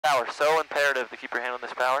Power, so imperative to keep your hand on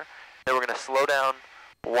this power. Then we're going to slow down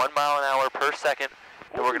 1 mile an hour per second.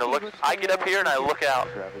 And we're going to look, I get up here and I look out.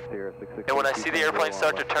 And when I see the airplane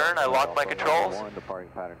start to turn, I lock my controls.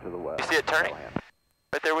 You see it turning?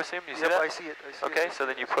 Right there, Wasim, you see that? I see it. Okay, so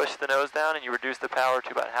then you push the nose down and you reduce the power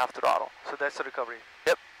to about half throttle. So that's the recovery?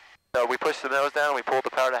 Yep. So we push the nose down and we pull the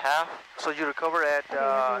power to half. So you recover at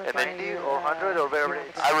 90 or 100 or wherever it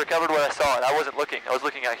is? I recovered when I saw it. I wasn't looking. I was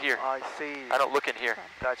looking out here. I see. I don't look in here.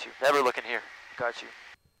 Got you. Never look in here. Got you.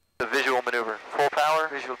 The visual maneuver. Full power,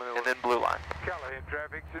 visual maneuver. And then blue line. Callahan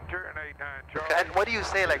traffic to turn 89 Charlie. And what do you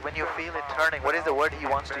say, like when you feel it turning, what is the word he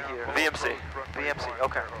wants to hear? VMC. VMC,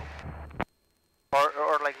 okay.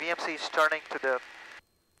 Or like VMC is turning to the...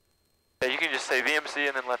 Yeah, you can just say VMC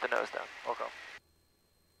and then let the nose down. Okay.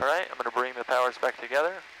 Alright, I'm going to bring the powers back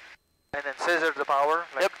together. And then scissor the power,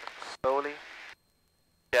 like yep. Slowly.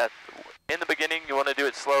 Yeah, in the beginning you want to do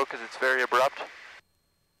it slow because it's very abrupt.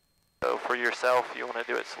 So for yourself, you want to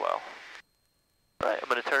do it slow. Alright, I'm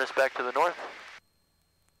going to turn us back to the north.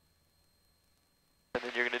 And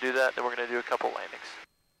then you're going to do that, then we're going to do a couple landings.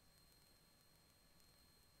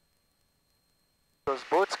 Those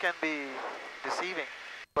boats can be deceiving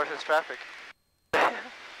versus traffic.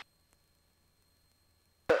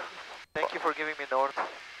 Thank you for giving me north.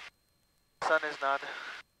 Sun is not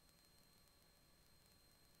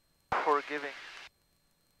forgiving.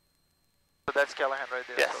 So that's Callahan right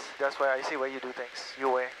there. Yes. So that's why I see why you do things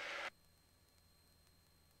your way.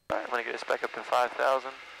 Alright, I'm going to get us back up to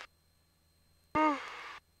 5,000.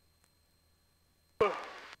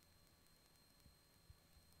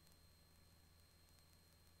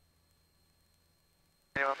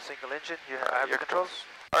 Minimum single engine, you have your controls?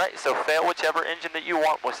 Alright, so fail whichever engine that you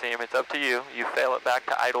want, Wasim. It's up to you. You fail it back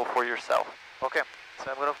to idle for yourself. Okay,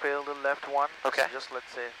 so I'm going to fail the left one. Okay. So just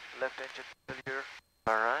let's say left engine failure.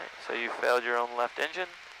 Alright, so you failed your own left engine.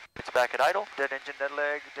 It's back at idle. Dead engine, dead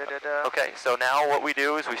leg, da-da-da. Okay, so now what we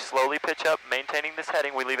do is we slowly pitch up, maintaining this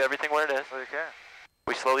heading. We leave everything where it is. Okay.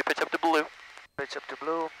 We slowly pitch up to blue. Pitch up to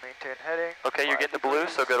blue, maintain heading. Okay, you're getting to blue,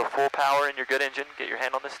 so go to full power in your good engine. Get your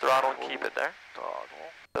hand on this throttle and keep it there. Throttle.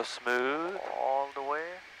 So smooth. All the way.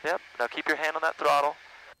 Yep, now keep your hand on that throttle.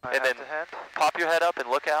 I and then the hand. Pop your head up and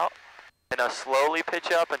look out. And now slowly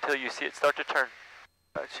pitch up until you see it start to turn.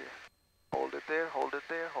 Gotcha. Hold it there, hold it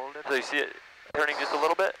there, hold it. So you see it turning just a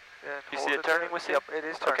little bit? Yeah, You see it turning with you? Yep, it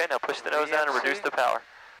is turning. Okay, now push the nose down and reduce the power.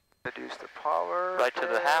 Reduce the power. Right to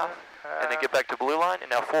the half. And then get back to blue line. And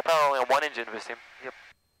now full power only on one engine, Wasim. Yep.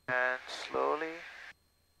 And slowly.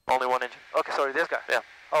 Only one engine. Okay, sorry, this guy. Yeah.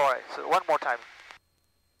 Alright, so one more time.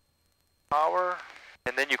 Power.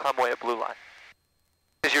 And then you climb away at blue line.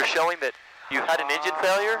 Because you're showing that you had an engine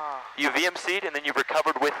failure, you VMC'd, and then you've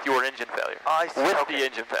recovered with your engine failure. I see. With okay. the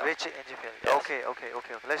engine failure. With engine failure. Yes. Okay.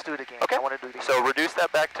 Let's do it again. Okay. I want to do it again. So reduce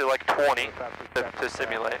that back to like 20 to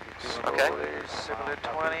simulate. Okay. Simulate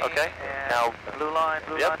 20. Okay. And now blue line,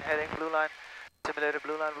 heading, blue line. Simulator,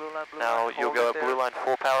 blue line. Now you'll go up blue line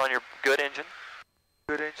full power on your good engine.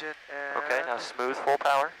 Good engine. And okay, now smooth full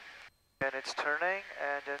power. And it's turning,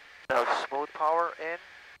 and then now smooth power in.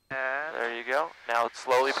 And there you go. Now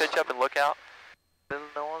slowly pitch up and look out. Little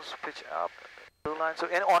nose, pitch up. Blue line. So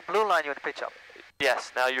on blue line you want to pitch up.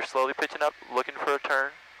 Yes. Now you're slowly pitching up, looking for a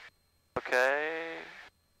turn. Okay.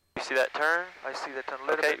 You see that turn? I see that turn a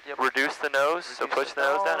little bit. Yep. Reduce the nose. So push the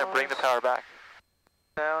nose down and bring the power back.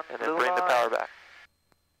 Down. And then bring the power back.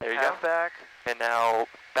 There you go. Back. And now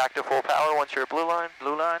back to full power once you're at blue line.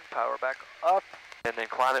 Blue line. Power back up. And then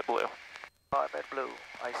climb at blue. Climb at blue.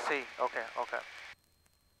 I see. Okay.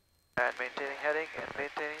 And maintaining heading and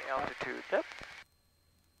maintaining altitude. Yep.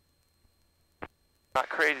 Not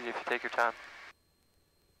crazy if you take your time.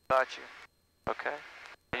 Got you. Okay.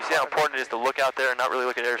 And you see how important it is to look out there and not really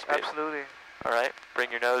look at airspace? Absolutely. Alright,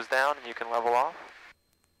 bring your nose down and you can level off.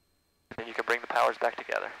 And you can bring the powers back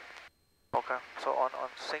together. Okay, so on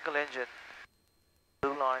single engine,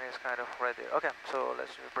 blue line is kind of right there. Okay, so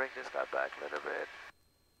let's bring this guy back a little bit.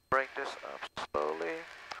 Bring this up slowly.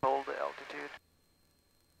 Hold the altitude.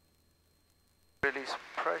 Release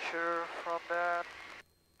pressure from that.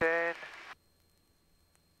 10.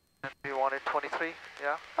 And we wanted 23,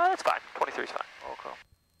 yeah? Oh, that's fine. 23 is fine. Okay.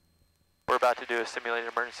 We're about to do a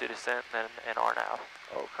simulated emergency descent and then an RNAV.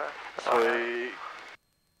 Okay. Sweet.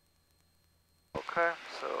 Okay,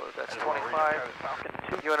 so that's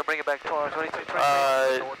 25. You want to bring it back to 23?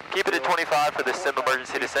 Keep it at 25 for this sim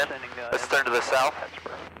emergency descent. Let's turn to the south.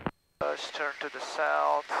 Let's turn to the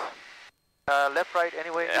south. Left, right,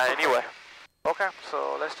 anyway? Anyway. Okay,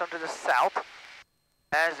 so let's turn to the south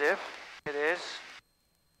as if it is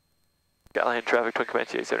Callahan traffic, Twin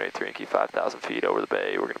Comanche 8783 and keep 5,000 feet over the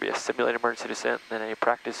bay. We're going to be a simulated emergency descent, and then a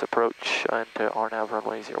practice approach into RNAV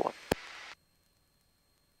runway 01.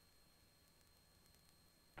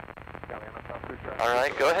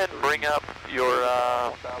 Alright, go ahead and bring up your,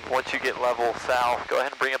 once you get level south, go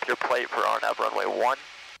ahead and bring up your plate for RNAV runway 1,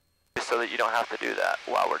 just so that you don't have to do that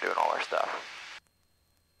while we're doing all our stuff.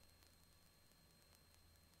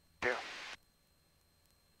 Here.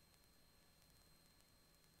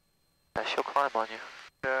 Yeah, she'll climb on you.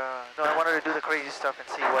 No, I wanted to do the crazy stuff and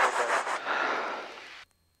see what it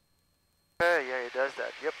does. Yeah, it does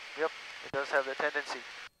that. Yep, it does have the tendency.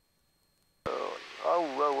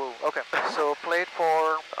 Oh, okay. So plate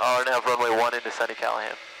for... RNAV runway 1 into sunny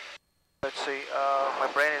Callahan. Let's see, my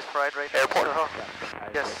brain is fried right now. Airport.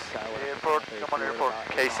 Yes, airport, come on airport.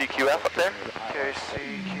 KCQF up there?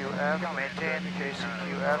 KCQF, maintain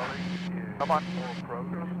KCQF. Come on.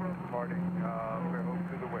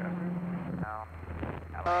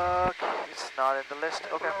 It's not in the list.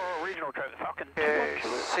 Okay.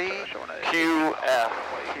 KCQF.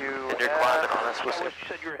 And you're climbing on us, we'll see.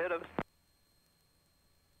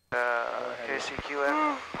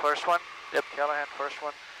 KCQF, first one. Yep. Callahan, first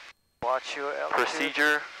one. Watch your altitude.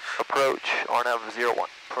 Procedure, approach, RNAV 01.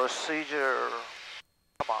 Procedure,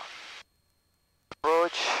 come on.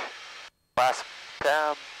 Approach. Last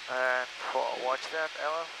tab. And watch that,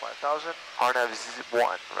 Ella, 5,000. RNAV 1,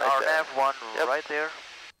 right there. RNAV 1, yep. right there.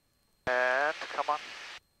 And come on.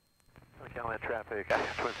 Callahan traffic,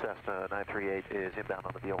 Twin Cessna 938 is inbound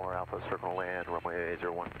on the VOR Alpha, circle land, runway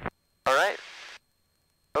 01. Alright.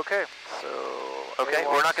 Okay, so... Okay,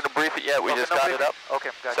 we're not going to brief it yet, we just got it up.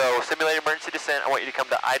 Okay, got it. So, simulated emergency descent, I want you to come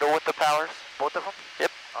to idle with the powers. Both of them?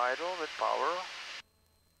 Yep. Idle with power.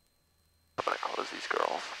 I'm going to close these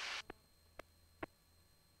girls.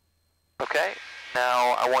 Okay,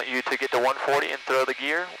 now I want you to get to 140 and throw the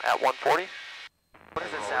gear at 140. What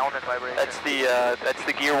is the sound and vibration? That's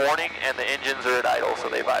the gear warning, and the engines are at idle, so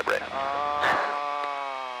they vibrate.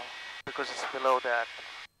 Because it's below that.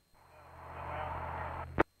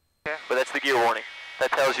 Okay. But that's the gear warning.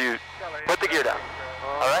 That tells you, put the gear down.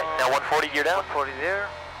 Alright, now 140 gear down. 140 there.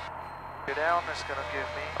 Gear down, that's going to give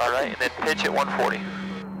me... Alright, and then pitch at 140.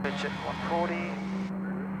 Pitch at 140.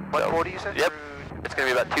 140 you said? Yep. It's going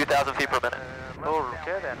to be about 2,000 feet per minute.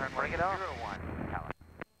 Okay then, bring it on.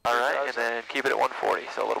 Alright, and then keep it at 140,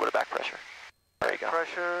 so a little bit of back pressure. There you go.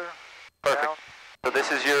 Pressure. Perfect. Down. So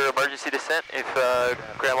this is your emergency descent if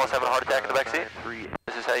Grandma's having a heart attack in the back seat.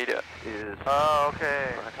 This is how you do it. Oh,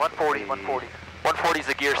 okay. 140, 140. 140 is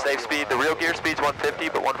the gear safe speed. The real gear speed's 150,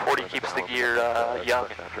 but 140 keeps the gear young.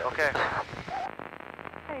 Okay.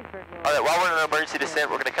 Alright, while we're in an emergency descent,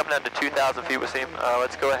 we're going to come down to 2,000 feet with him.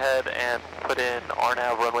 Let's go ahead and put in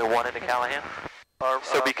RNAV runway 1 into Callahan.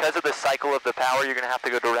 So because of the cycle of the power, you're going to have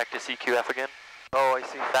to go direct to CQF again. Oh, I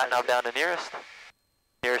see. Fat knob down to nearest.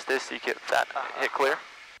 Nearest this, CQF, hit clear.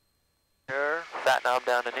 Here. Fat knob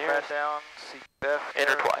down to nearest. Fat down, CQF.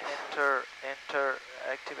 Enter twice. Enter,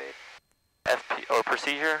 activate. FP, or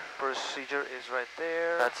procedure. Procedure is right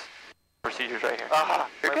there. That's, procedure's right here. Aha,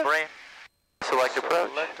 You're my good. brain. Select approach.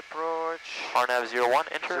 Select approach. RNAV 01,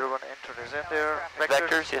 enter. 01, enter is in there.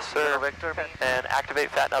 Vectors, yes sir. Vector. And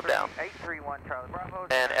activate fat knob down. 831 Charlie Bravo.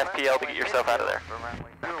 And FPL to get yourself out of there.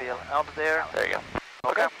 FPL out of there. There you go.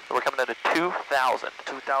 Okay. So we're coming down to 2,000.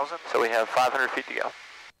 2,000. So we have 500 feet to go.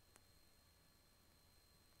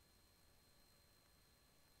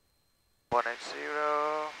 One eight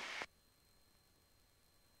zero.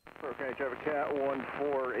 Okay, traffic cat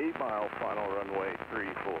 148 mile, final runway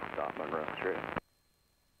 3, full stop and run straight.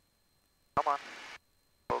 Come on.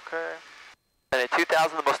 Okay. And at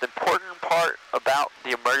 2,000, the most important part about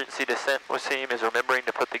the emergency descent with SEAM is remembering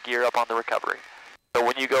to put the gear up on the recovery. So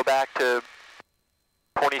when you go back to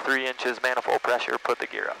 23 inches manifold pressure, put the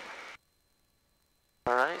gear up.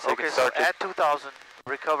 Alright, so okay, you can start so at 2,000,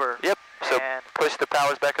 recover. Yep, so and push the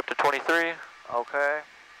powers back up to 23. Okay.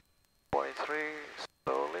 23,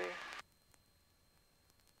 slowly.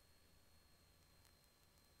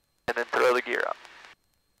 And then throw the gear up.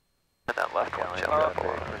 And that left one jump up.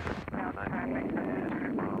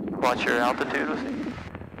 Watch your altitude, we'll see.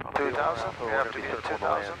 2,000, we have to be at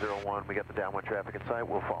 2,000. 01, we got the downwind traffic in sight,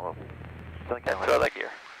 we'll follow. And throw that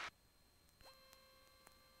gear.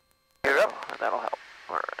 Gear up, and that'll help.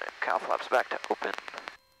 Alright, cow flaps back to open.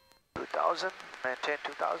 2,000, maintain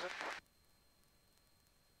 2,000.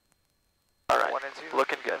 Alright,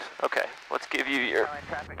 looking good. Okay, let's give you your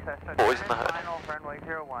boys in the hood. Runway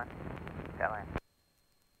 01. Callahan.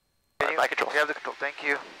 My controls. You have the control, thank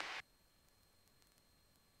you.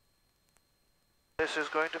 This is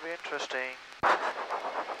going to be interesting.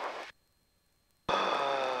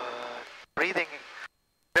 breathing.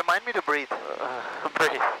 Remind me to breathe.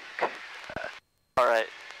 Breathe. Alright.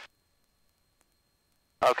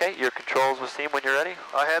 Okay, your controls will seem when you're ready.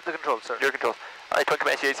 I have the controls, sir. Your controls. Alright, Twin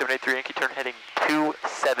Command 8783 Yankee, turn heading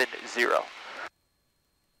 270.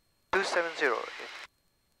 270.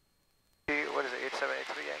 What is it?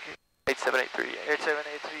 8783 Yankee? 8783 Yankee.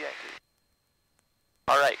 8783 Yankee.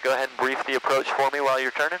 Alright, go ahead and brief the approach for me while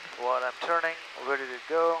you're turning. While I'm turning, ready to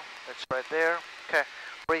go. It's right there. Okay,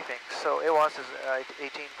 briefing. So AWAS is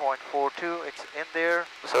 18.42. It's in there.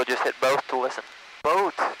 So just hit both to listen.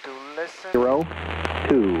 Both to listen.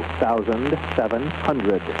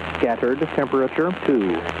 2,700. Scattered temperature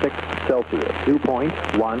 26 Celsius.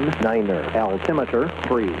 2.19er. Altimeter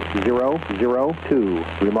 3002.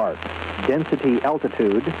 Remarks. Density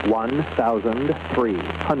altitude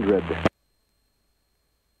 1,300.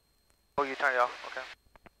 Oh, you turned it off. Okay.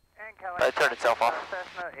 It turned itself off.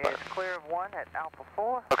 Cessna is clear of 1 at Alpha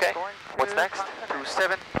 4. Okay, Going what's to next?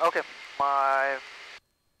 27. Okay,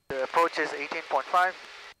 the approach is 18.5.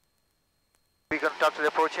 We gonna talk to the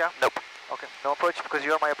approach, yeah? Nope. Okay, no approach because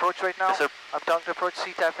you're my approach right now. Yes, sir. I'm talking to approach.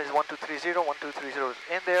 CTAF is 1230. 1230 is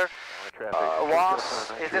in there. Traffic.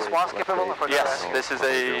 WAS, is this WAS capable? I forgot Yes, that. this is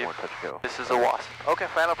a WAS. Okay,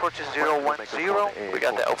 final approach is 010. We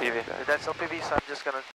got the LPV. That's LPV, so I'm just gonna